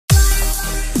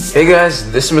Hey guys,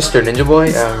 this is Mr. Ninja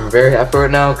Boy. I'm very happy right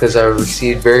now because I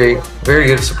received very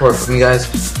good support from you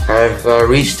guys. I've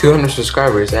reached 200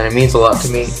 subscribers and it means a lot to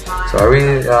me. So I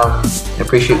really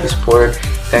appreciate the support.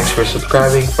 Thanks for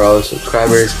subscribing, for all the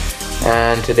subscribers.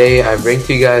 And today I bring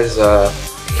to you guys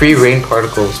free rain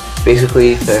particles,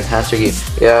 basically to enhance your game.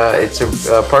 Yeah,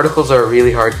 particles are a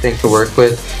really hard thing to work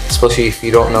with, especially if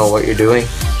you don't know what you're doing.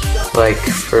 Like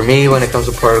for me, when it comes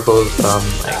to particles,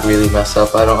 I really mess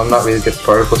up. I'm not really good at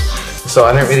particles, so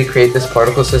I didn't really create this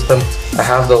particle system. I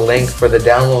have the link for the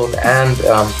download and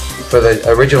for the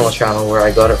original channel where I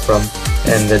got it from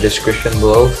in the description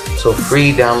below. So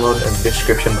free download in the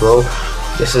description below.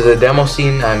 This is a demo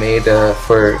scene I made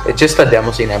it's just a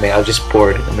demo scene I made. I was just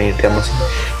bored. I made a demo scene.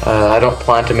 I don't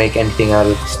plan to make anything out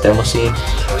of this demo scene.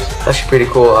 It's actually pretty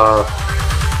cool.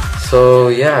 So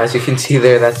yeah, as you can see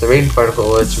there, that's the rain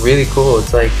particle. It's really cool.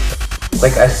 It's like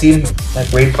I've seen like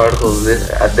rain particles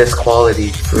at this quality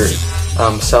for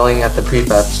selling at the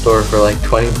prefab store for like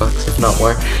 20 bucks, if not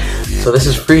more. So this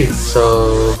is free.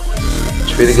 So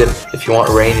it's really good if you want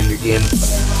rain in your game.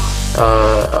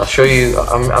 I'll show you.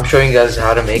 I'm showing you guys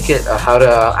how to make it. How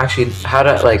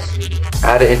to like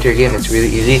add it into your game. It's really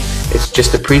easy. It's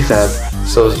just a prefab.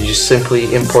 So you just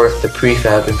simply import the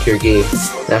prefab into your game.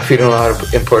 Now if you don't know how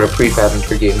to import a prefab into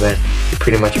your game, then you're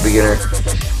pretty much a beginner.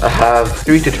 I have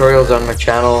 3 tutorials on my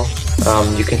channel.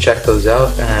 You can check those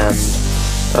out, and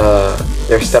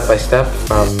they're step by step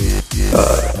from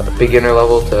beginner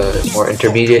level to more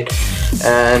intermediate.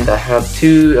 And I have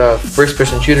 2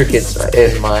 first-person shooter kits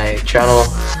in my channel.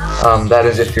 That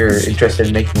is if you're interested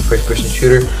in making a first-person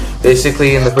shooter.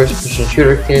 Basically, in the first-person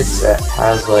shooter kits, it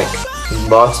has like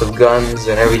lots of guns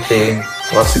and everything,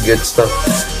 lots of good stuff.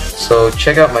 So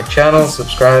check out my channel,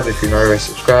 subscribe if you're not already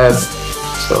subscribed.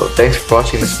 So thanks for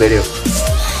watching this video.